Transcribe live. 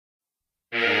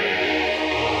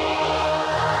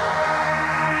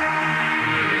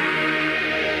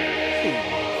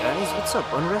what's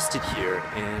up? Unrested here,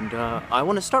 and I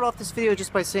want to start off this video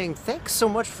just by saying thanks so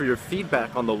much for your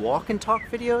feedback on the walk and talk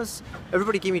videos.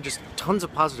 Everybody gave me just tons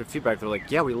of positive feedback. They're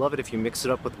like, yeah, we love it if you mix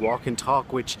it up with walk and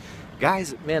talk, which,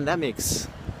 guys, man, that makes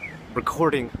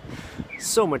recording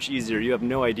so much easier. You have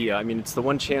no idea. I mean, it's the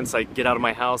one chance I get out of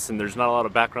my house and there's not a lot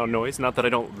of background noise. Not that I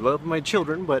don't love my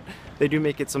children, but they do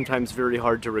make it sometimes very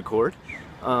hard to record.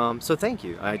 So thank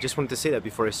you. I just wanted to say that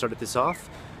before I started this off.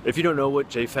 If you don't know what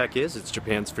JFAQ is, it's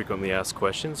Japan's frequently asked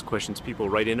questions. Questions people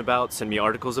write in about, send me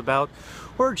articles about,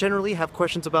 or generally have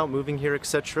questions about moving here,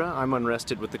 etc. I'm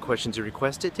unrested with the questions you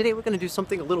requested. Today we're going to do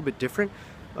something a little bit different.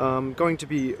 I'm going to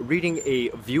be reading a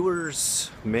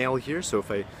viewer's mail here, so if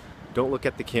I don't look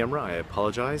at the camera, I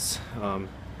apologize.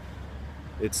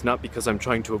 It's not because I'm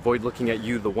trying to avoid looking at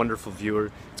you, the wonderful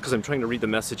viewer. It's because I'm trying to read the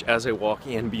message as I walk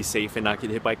and be safe and not get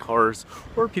hit by cars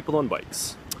or people on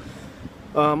bikes.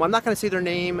 I'm not going to say their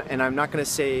name, and I'm not going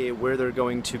to say where they're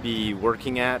going to be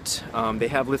working at. They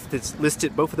have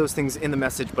listed both of those things in the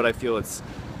message, but I feel it's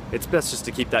best just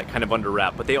to keep that kind of under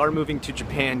wrap. But they are moving to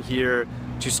Japan here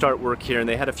to start work here, and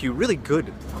they had a few really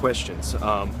good questions.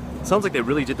 Sounds like they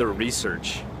really did their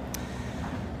research.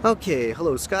 Okay,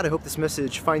 hello Scott, I hope this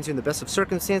message finds you in the best of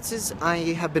circumstances. I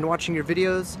have been watching your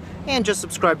videos and just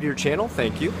subscribed to your channel,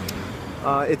 thank you.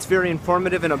 It's very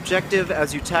informative and objective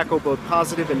as you tackle both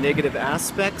positive and negative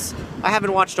aspects. I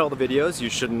haven't watched all the videos, you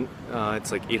shouldn't.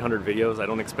 It's like 800 videos, I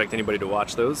don't expect anybody to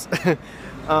watch those.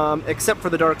 Except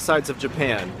for the dark sides of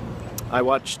Japan. I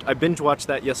binge watched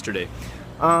that yesterday.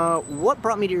 What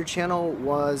brought me to your channel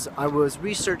was I was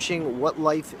researching what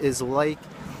life is like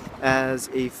as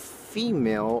a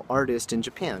female artist in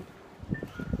Japan.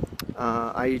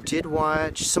 I did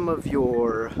watch some of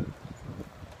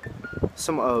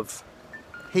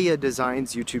Heya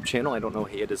Design's YouTube channel. I don't know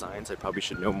Heya Designs. I probably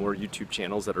should know more YouTube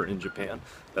channels that are in Japan.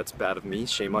 That's bad of me.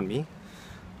 Shame on me.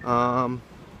 And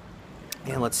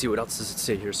let's see, what else does it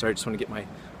say here? Sorry, I just want to get my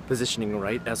positioning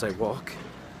right as I walk.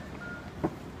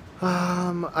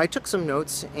 I took some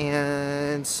notes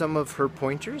and some of her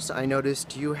pointers. I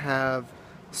noticed you have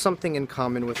something in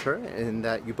common with her in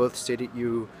that you both stated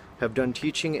you have done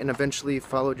teaching and eventually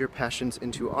followed your passions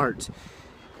into art.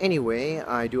 Anyway,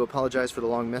 I do apologize for the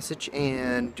long message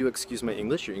and do excuse my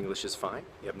English. Your English is fine.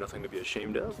 You have nothing to be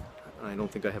ashamed of. I don't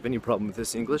think I have any problem with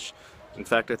this English. In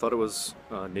fact, I thought it was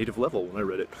native level when I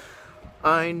read it.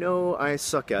 I know I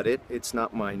suck at it. It's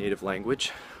not my native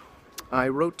language. I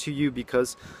wrote to you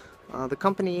because the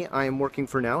company I am working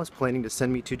for now is planning to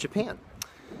send me to Japan.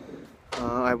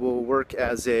 I will work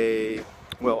as a,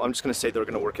 well, I'm just going to say they're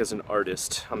going to work as an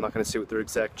artist. I'm not going to say what their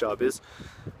exact job is.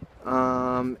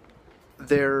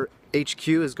 Their HQ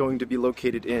is going to be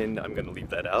located in, I'm going to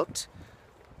leave that out.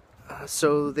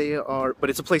 So they are, but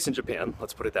it's a place in Japan,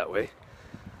 let's put it that way.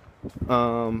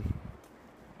 And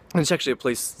it's actually a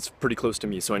place that's pretty close to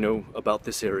me, so I know about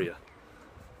this area.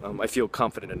 I feel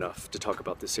confident enough to talk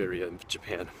about this area in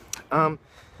Japan.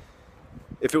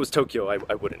 If it was Tokyo,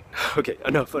 I wouldn't. Okay,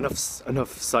 enough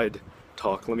side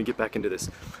talk. Let me get back into this.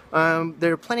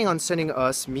 They're planning on sending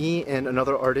us, me and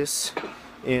another artist,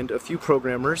 and a few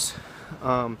programmers.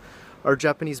 Our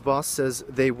Japanese boss says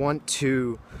they want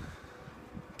to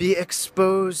be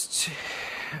exposed.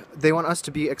 They want us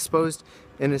to be exposed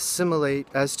and assimilate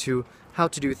as to how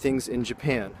to do things in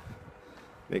Japan.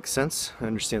 Makes sense. I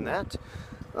understand that.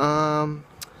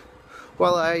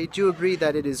 While I do agree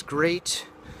that it is great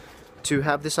to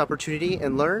have this opportunity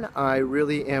and learn, I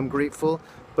really am grateful,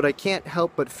 but I can't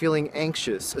help but feeling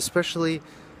anxious, especially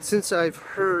since I've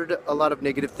heard a lot of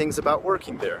negative things about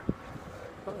working there.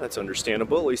 Well, that's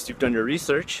understandable, at least you've done your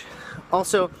research.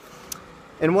 Also,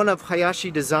 in one of Hayashi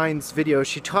Design's videos,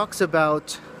 she talks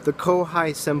about the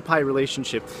Kohai-senpai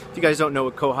relationship. If you guys don't know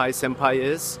what Kohai-senpai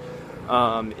is,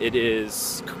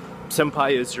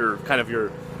 senpai is your kind of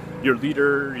your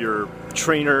leader, your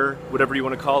trainer, whatever you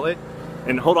want to call it.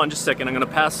 And hold on just a second, I'm going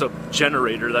to pass a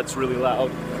generator that's really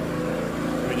loud.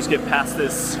 Let me just get past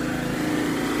this.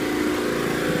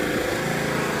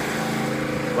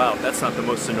 Wow, that's not the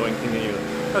most annoying thing to you.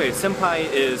 Okay,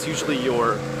 senpai is usually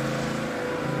your,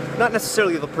 not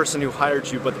necessarily the person who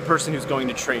hired you, but the person who's going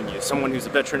to train you. Someone who's a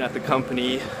veteran at the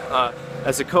company.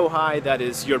 As a kohai, that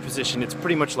is your position. It's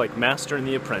pretty much like master and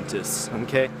the apprentice,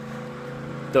 okay?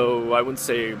 Though I wouldn't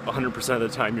say 100% of the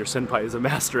time your senpai is a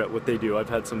master at what they do. I've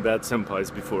had some bad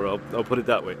senpais before, I'll put it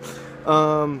that way.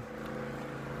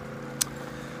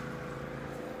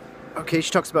 Okay,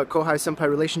 she talks about Kohai-senpai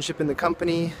relationship in the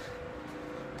company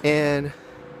and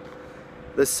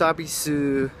the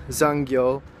Sabisu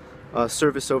Zangyo,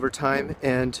 service overtime,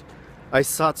 and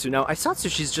Aisatsu. Now, Aisatsu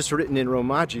she's just written in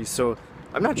Romaji, so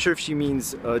I'm not sure if she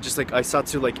means just like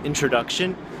Aisatsu, like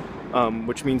introduction.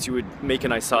 which means you would make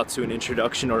an aisatsu, an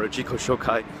introduction, or a jiko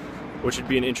shokai, which would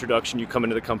be an introduction. You come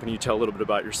into the company, you tell a little bit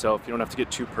about yourself. You don't have to get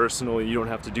too personal, you don't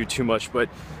have to do too much, but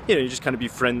you know, you just kind of be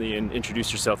friendly and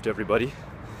introduce yourself to everybody.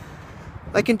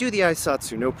 I can do the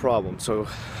aisatsu, no problem. So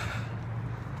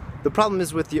the problem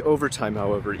is with the overtime,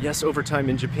 however. Yes, overtime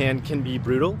in Japan can be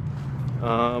brutal.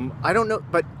 I don't know,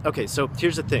 but okay, so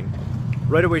here's the thing.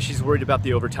 Right away she's worried about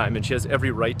the overtime, and she has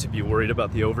every right to be worried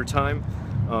about the overtime.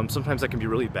 Sometimes that can be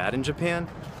really bad in Japan,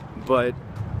 but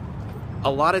a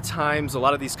lot of times, a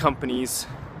lot of these companies,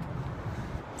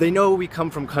 they know we come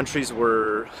from countries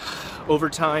where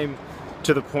overtime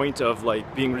to the point of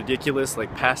like being ridiculous,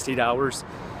 like past 8 hours,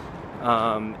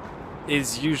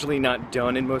 is usually not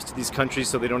done in most of these countries,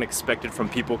 so they don't expect it from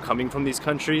people coming from these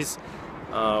countries.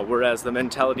 Whereas the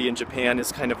mentality in Japan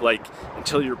is kind of like,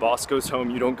 until your boss goes home,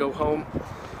 you don't go home.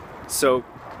 So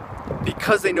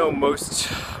because they know most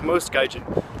gaijin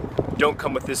don't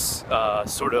come with this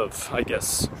sort of, I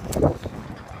guess,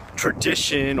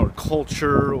 tradition or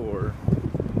culture or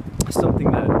something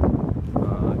that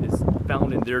is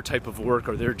found in their type of work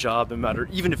or their job, no matter,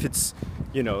 even if it's,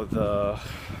 you know, the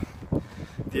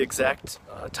exact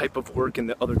type of work in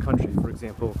the other country. For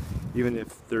example, even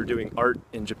if they're doing art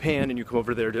in Japan and you come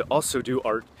over there to also do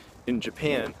art in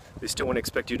Japan, they still won't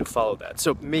expect you to follow that.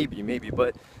 So maybe,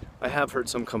 but I have heard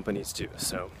some companies do.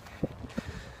 So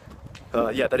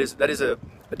yeah, that is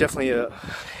definitely a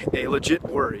legit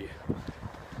worry.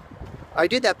 I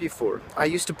did that before. I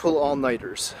used to pull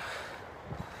all-nighters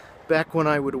back when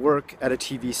I would work at a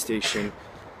TV station,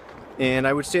 and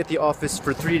I would stay at the office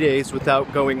for 3 days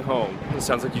without going home. It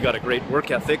sounds like you got a great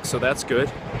work ethic, so that's good.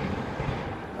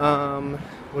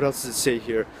 What else does it say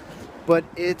here? But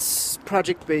it's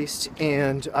project-based,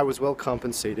 and I was well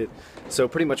compensated. So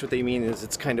pretty much what they mean is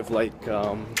it's kind of like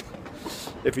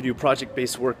if you do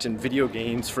project-based work in video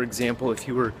games, for example, if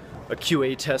you were a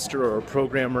QA tester or a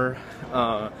programmer,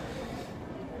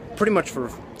 pretty much for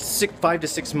 5 to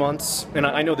 6 months, and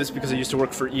I know this because I used to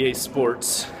work for EA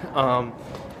Sports,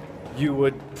 you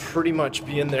would pretty much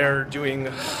be in there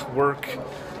doing work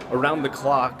around the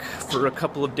clock for a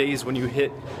couple of days when you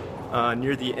hit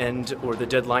near the end or the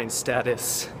deadline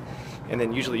status, and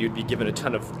then usually you'd be given a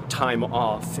ton of time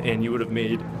off, and you would have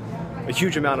made a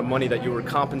huge amount of money that you were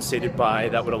compensated by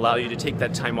that would allow you to take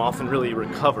that time off and really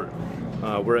recover.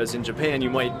 Whereas in Japan, you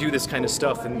might do this kind of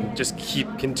stuff and just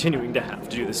keep continuing to have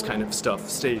to do this kind of stuff,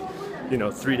 stay, you know,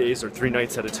 3 days or 3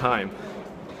 nights at a time.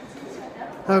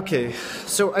 Okay,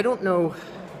 so I don't know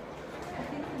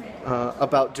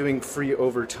about doing free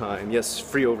overtime. Yes,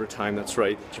 free overtime, that's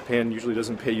right. Japan usually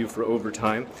doesn't pay you for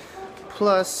overtime.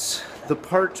 Plus, the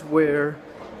part where...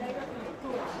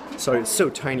 Sorry, it's so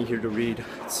tiny here to read.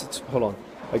 Hold on,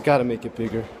 I gotta make it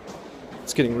bigger.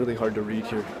 It's getting really hard to read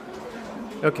here.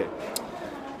 Okay.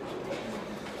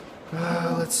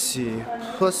 Let's see.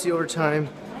 Plus the overtime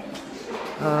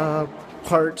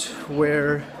part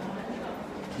where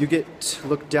you get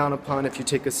looked down upon if you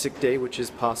take a sick day, which is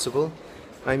possible.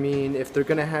 I mean, if they're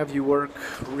gonna have you work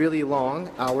really long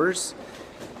hours,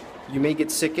 you may get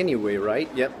sick anyway, right?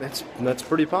 Yep, that's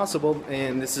pretty possible,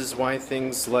 and this is why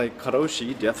things like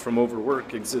karoshi, death from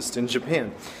overwork, exist in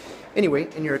Japan. Anyway,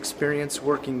 in your experience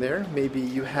working there, maybe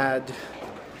you had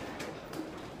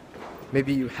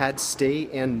stay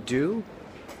and do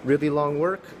really long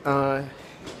work. I've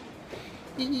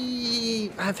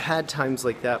had times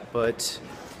like that, but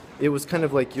it was kind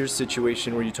of like your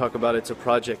situation where you talk about it's a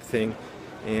project thing,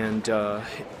 and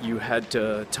you had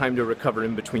time to recover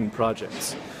in between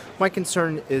projects. My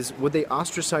concern is, would they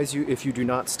ostracize you if you do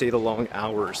not stay the long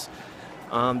hours?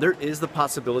 There is the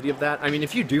possibility of that. I mean,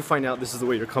 if you do find out this is the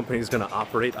way your company is going to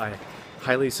operate, I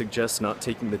highly suggest not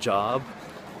taking the job.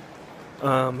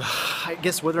 I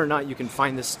guess whether or not you can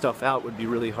find this stuff out would be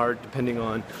really hard, depending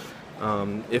on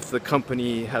if the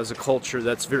company has a culture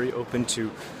that's very open to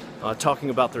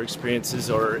talking about their experiences,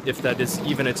 or if that is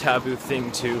even a taboo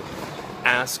thing to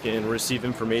ask and receive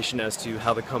information as to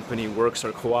how the company works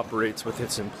or cooperates with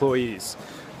its employees.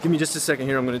 Give me just a second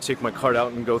here. I'm going to take my card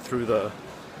out and go through the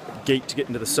gate to get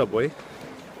into the subway.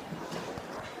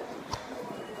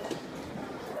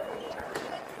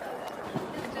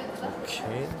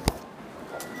 Okay.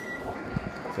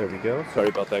 There we go. Sorry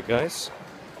about that, guys.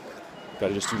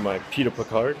 Gotta just do my Peter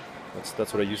card.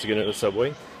 That's what I use to get into the subway,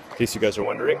 in case you guys are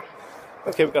wondering.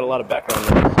 Okay, we've got a lot of background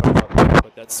noise,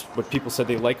 but that's what people said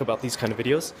they like about these kind of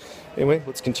videos. Anyway,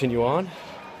 let's continue on.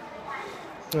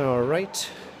 Alright.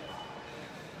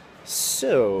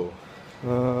 So,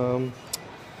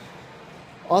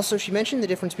 also she mentioned the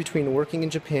difference between working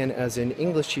in Japan as an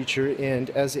English teacher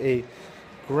and as a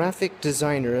graphic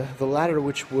designer, the latter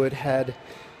which would had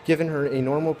given her a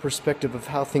normal perspective of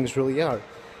how things really are.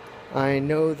 I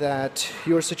know that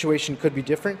your situation could be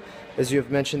different, as you have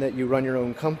mentioned that you run your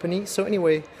own company. So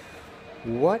anyway,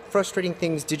 what frustrating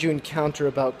things did you encounter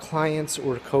about clients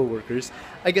or coworkers?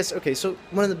 I guess, okay, so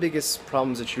one of the biggest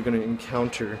problems that you're going to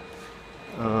encounter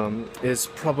is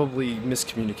probably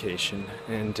miscommunication,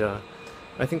 and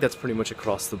I think that's pretty much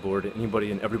across the board.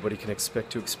 Anybody and everybody can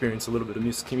expect to experience a little bit of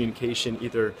miscommunication.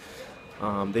 Either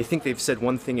they think they've said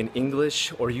one thing in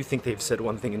English, or you think they've said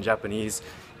one thing in Japanese,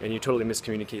 and you totally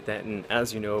miscommunicate that. And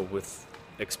as you know, with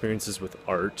experiences with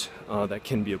art, that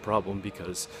can be a problem,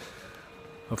 because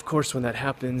of course when that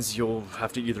happens, you'll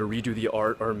have to either redo the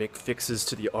art or make fixes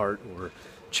to the art or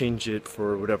change it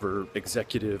for whatever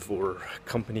executive or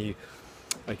company,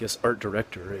 I guess, art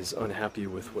director is unhappy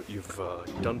with what you've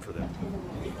done for them.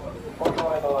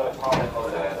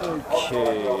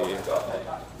 Okay.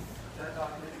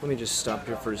 Let me just stop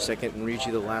here for a second and read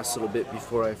you the last little bit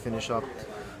before I finish up.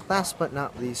 Last but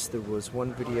not least, there was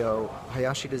one video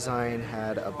Hayashi Design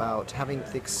had about having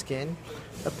thick skin.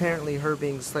 Apparently her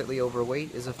being slightly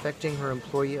overweight is affecting her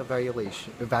employee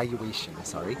evaluation.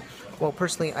 Well,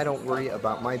 personally, I don't worry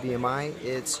about my BMI.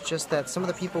 It's just that some of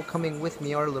the people coming with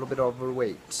me are a little bit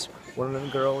overweight. One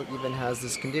girl even has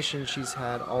this condition she's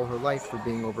had all her life for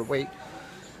being overweight.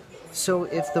 So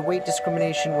if the weight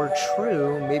discrimination were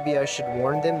true, maybe I should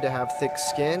warn them to have thick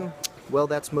skin. Well,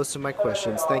 that's most of my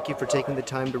questions. Thank you for taking the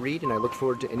time to read, and I look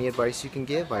forward to any advice you can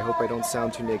give. I hope I don't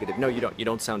sound too negative. No, you don't. You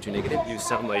don't sound too negative. You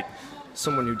sound like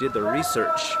someone who did the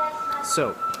research.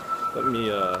 So, let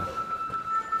me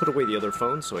put away the other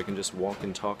phone so I can just walk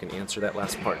and talk and answer that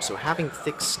last part. So, having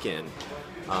thick skin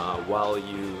while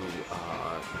you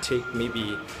take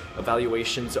maybe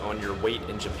evaluations on your weight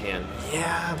in Japan.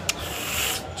 Yeah,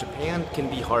 Japan can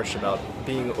be harsh about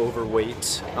being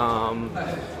overweight.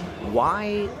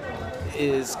 Why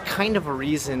is kind of a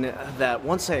reason that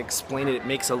once I explain it, it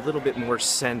makes a little bit more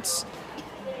sense.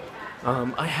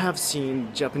 I have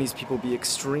seen Japanese people be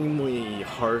extremely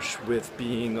harsh with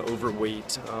being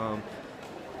overweight,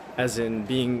 as in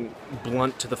being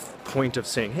blunt to the point of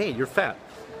saying, hey, you're fat.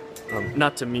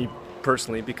 Not to me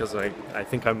personally, because I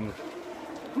think I'm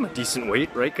a decent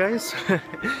weight, right guys?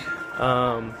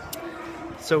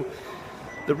 So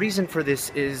the reason for this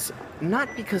is not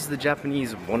because the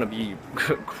Japanese want to be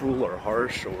cruel or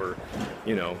harsh or,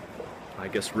 you know, I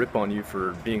guess rip on you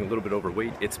for being a little bit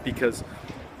overweight. It's because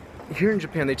here in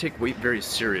Japan they take weight very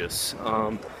serious,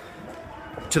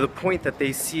 to the point that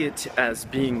they see it as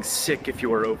being sick if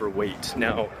you are overweight.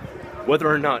 Now, whether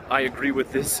or not I agree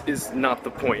with this is not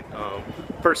the point.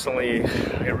 Personally,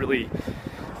 I really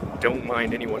don't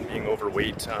mind anyone being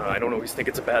overweight. I don't always think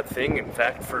it's a bad thing. In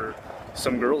fact, for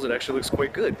some girls it actually looks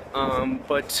quite good.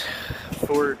 But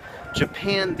for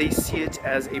Japan, they see it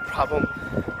as a problem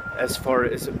as far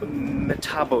as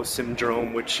metabo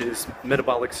syndrome, which is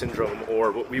metabolic syndrome,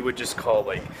 or what we would just call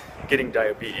like getting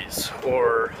diabetes,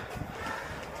 or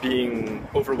being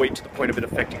overweight to the point of it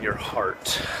affecting your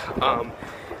heart.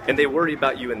 And they worry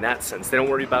about you in that sense. They don't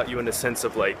worry about you in the sense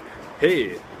of like,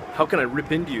 hey, how can I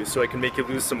rip into you so I can make you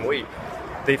lose some weight?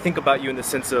 They think about you in the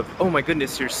sense of, oh my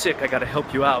goodness, you're sick, I gotta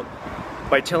help you out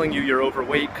by telling you you're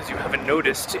overweight because you haven't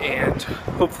noticed, and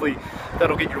hopefully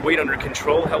that'll get your weight under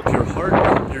control, help your heart,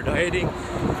 help your dieting,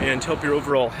 and help your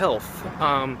overall health.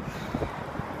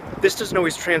 This doesn't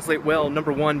always translate well,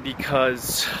 number one,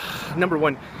 because,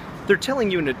 they're telling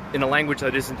you in a language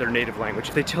that isn't their native language.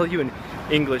 If they tell you in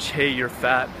English, hey, you're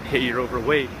fat, hey, you're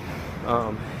overweight,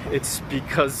 it's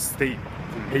because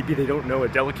maybe they don't know a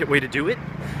delicate way to do it.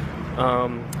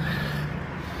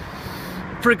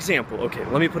 For example, okay,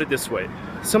 let me put it this way.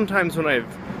 Sometimes when I've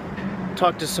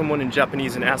talked to someone in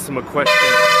Japanese and asked them a question...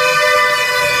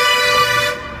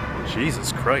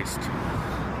 Jesus Christ.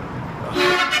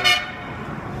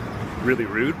 Really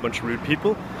rude, bunch of rude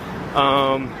people.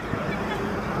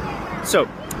 So,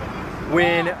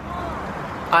 when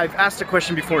I've asked a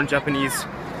question before in Japanese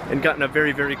and gotten a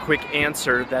very, very quick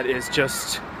answer that is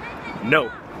just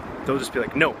no. They'll just be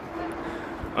like, no.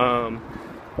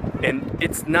 And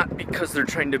it's not because they're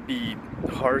trying to be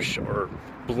harsh or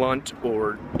blunt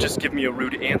or just give me a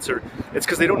rude answer. It's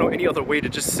because they don't know any other way to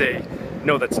just say,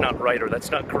 no, that's not right, or that's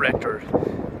not correct, or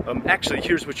actually,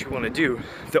 here's what you want to do.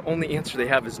 The only answer they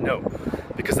have is no,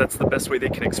 because that's the best way they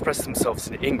can express themselves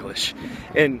in English.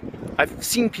 And I've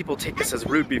seen people take this as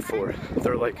rude before.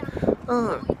 They're like,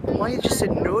 why you just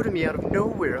said no to me out of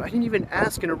nowhere? I didn't even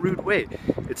ask in a rude way.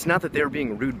 It's not that they're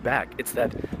being rude back, it's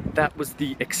that that was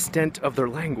the extent of their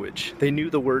language. They knew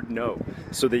the word no,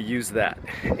 so they used that.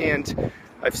 And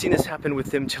I've seen this happen with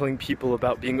them telling people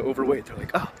about being overweight. They're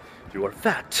like, oh, you are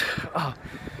fat,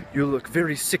 you look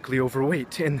very sickly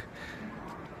overweight, and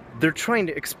they're trying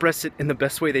to express it in the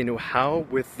best way they know how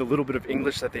with the little bit of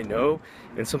English that they know,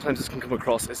 and sometimes this can come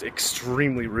across as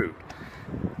extremely rude.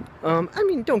 I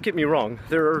mean, don't get me wrong,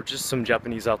 there are just some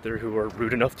Japanese out there who are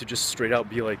rude enough to just straight out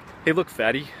be like, hey look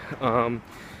fatty, and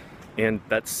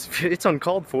it's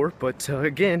uncalled for, but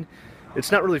again, it's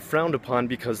not really frowned upon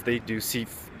because they do see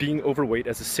being overweight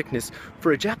as a sickness.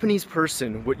 For a Japanese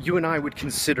person, what you and I would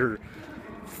consider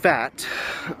fat,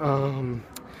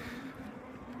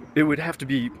 it would have to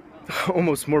be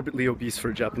almost morbidly obese for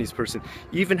a Japanese person.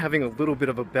 Even having a little bit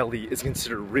of a belly is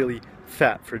considered really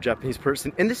fat for a Japanese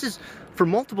person, and this is for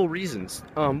multiple reasons.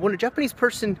 When a Japanese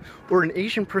person or an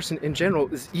Asian person in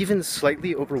general is even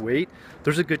slightly overweight,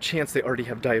 there's a good chance they already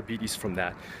have diabetes from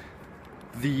that.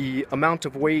 The amount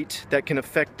of weight that can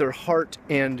affect their heart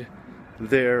and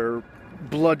their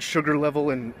blood sugar level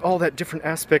and all that different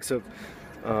aspects of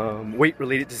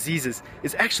weight-related diseases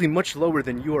is actually much lower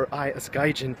than you or I as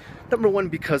gaijin. Number one,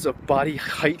 because of body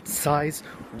height, size,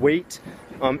 weight,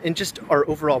 and just our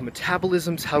overall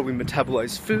metabolisms, how we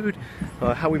metabolize food,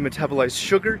 how we metabolize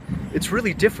sugar. It's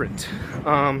really different.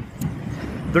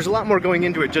 There's a lot more going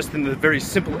into it just in the very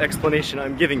simple explanation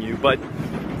I'm giving you, but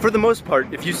for the most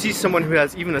part, if you see someone who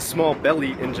has even a small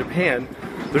belly in Japan,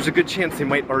 there's a good chance they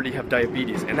might already have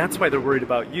diabetes, and that's why they're worried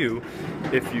about you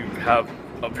if you have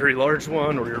a very large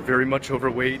one, or you're very much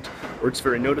overweight, or it's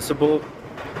very noticeable.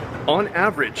 On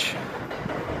average,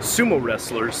 sumo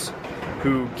wrestlers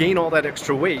who gain all that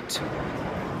extra weight,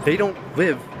 they don't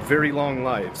live very long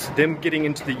lives. Them getting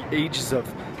into the ages of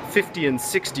 50 and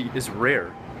 60 is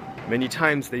rare. Many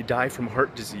times they die from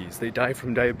heart disease, they die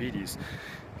from diabetes,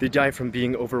 they die from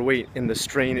being overweight and the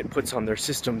strain it puts on their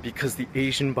system because the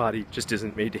Asian body just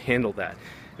isn't made to handle that.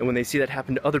 And when they see that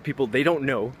happen to other people, they don't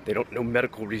know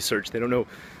medical research, they don't know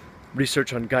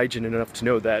research on gaijin enough to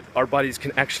know that our bodies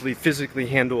can actually physically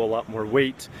handle a lot more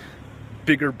weight,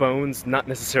 bigger bones, not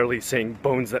necessarily saying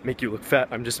bones that make you look fat,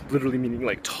 I'm just literally meaning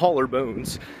like taller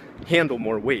bones handle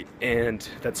more weight, and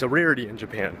that's a rarity in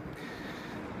Japan.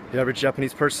 The average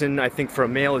Japanese person, I think for a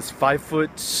male, is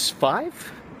 5'5"?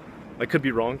 I could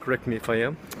be wrong, correct me if I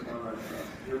am.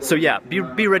 So yeah,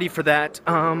 be ready for that.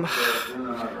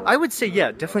 I would say,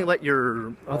 yeah, definitely let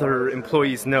your other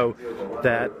employees know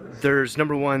that there's,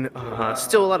 number one,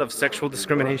 still a lot of sexual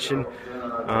discrimination.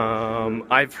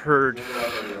 I've heard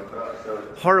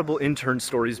horrible intern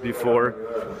stories before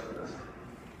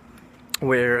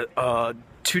where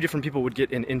two different people would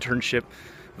get an internship.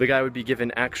 The guy would be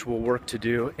given actual work to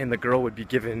do, and the girl would be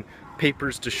given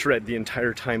papers to shred the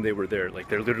entire time they were there. Like,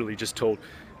 they're literally just told,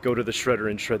 go to the shredder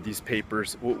and shred these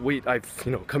papers. Well, wait, I've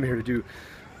come here to do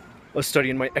a study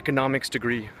in my economics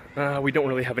degree. We don't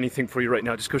really have anything for you right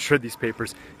now, just go shred these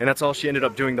papers. And that's all she ended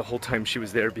up doing the whole time she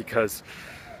was there, because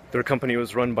their company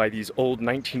was run by these old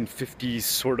 1950s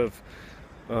sort of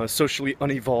socially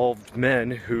unevolved men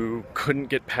who couldn't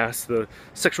get past the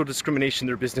sexual discrimination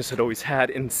their business had always had.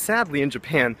 And sadly in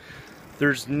Japan,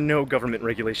 there's no government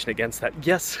regulation against that.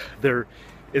 Yes, there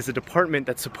is a department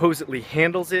that supposedly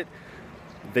handles it.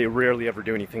 They rarely ever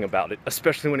do anything about it,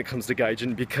 especially when it comes to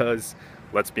gaijin, because,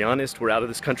 let's be honest, we're out of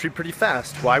this country pretty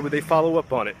fast. Why would they follow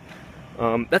up on it?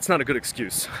 That's not a good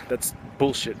excuse. That's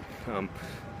bullshit.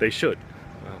 They should.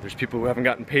 There's people who haven't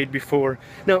gotten paid before.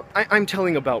 Now, I'm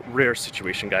telling about rare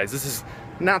situation, guys. This is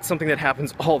not something that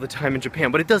happens all the time in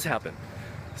Japan, but it does happen.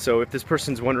 So if this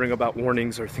person's wondering about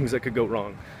warnings or things that could go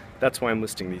wrong, that's why I'm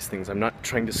listing these things. I'm not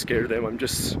trying to scare them. I'm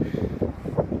just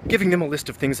giving them a list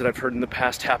of things that I've heard in the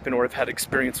past happen or I've had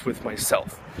experience with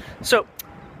myself. So,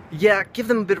 yeah, give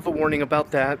them a bit of a warning about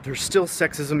that. There's still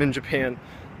sexism in Japan.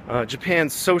 Japan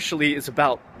socially is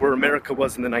about where America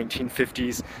was in the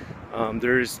 1950s.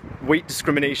 There's weight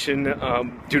discrimination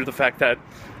due to the fact that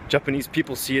Japanese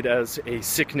people see it as a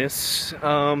sickness.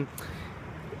 And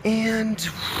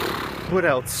what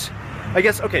else? I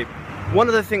guess, okay, one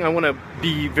other thing I want to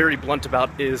be very blunt about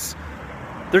is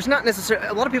there's not necessarily,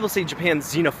 a lot of people say Japan's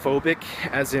xenophobic,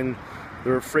 as in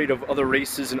they're afraid of other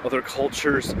races and other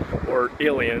cultures or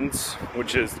aliens,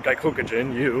 which is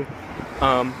Gaikokujin, you.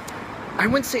 I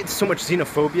wouldn't say it's so much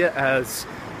xenophobia as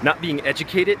not being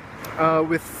educated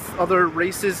with other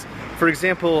races. For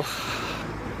example,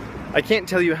 I can't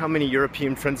tell you how many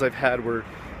European friends I've had where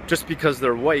just because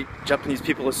they're white, Japanese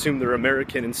people assume they're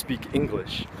American and speak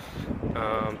English.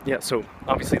 Yeah, so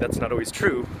obviously that's not always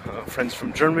true. Friends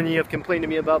from Germany have complained to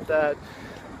me about that.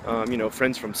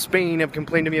 Friends from Spain have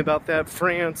complained to me about that.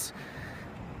 France.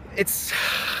 It's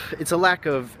a lack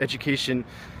of education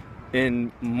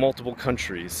in multiple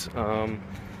countries.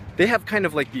 they have kind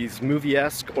of like these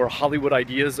movie-esque or Hollywood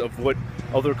ideas of what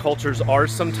other cultures are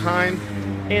sometimes.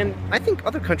 And I think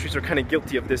other countries are kind of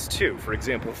guilty of this too. For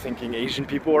example, thinking Asian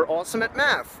people are awesome at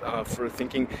math, for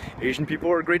thinking Asian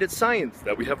people are great at science,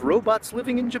 that we have robots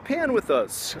living in Japan with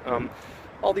us.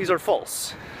 All these are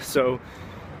false. So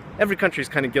every country is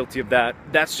kind of guilty of that.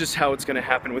 That's just how it's going to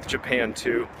happen with Japan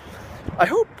too. I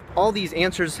hope all these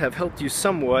answers have helped you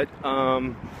somewhat.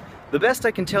 The best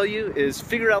I can tell you is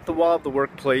figure out the wall of the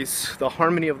workplace, the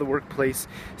harmony of the workplace,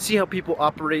 see how people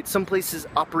operate. Some places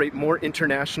operate more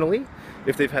internationally,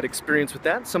 if they've had experience with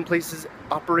that. Some places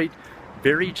operate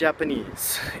very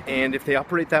Japanese, and if they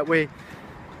operate that way,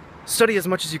 study as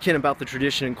much as you can about the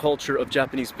tradition and culture of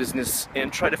Japanese business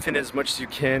and try to fit as much as you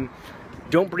can.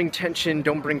 Don't bring tension,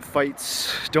 don't bring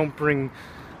fights, don't bring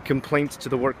complaints to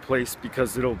the workplace,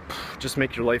 because it'll just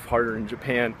make your life harder in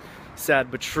Japan.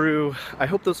 Sad but true. I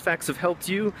hope those facts have helped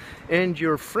you and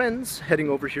your friends heading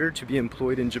over here to be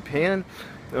employed in Japan.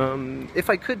 If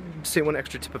I could say one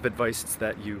extra tip of advice, it's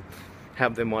that you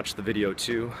have them watch the video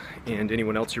too, and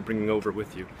anyone else you're bringing over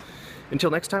with you.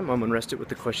 Until next time, I'm Unrested with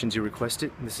the questions you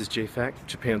requested. This is JFAQ,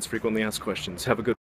 Japan's frequently asked questions. Have a good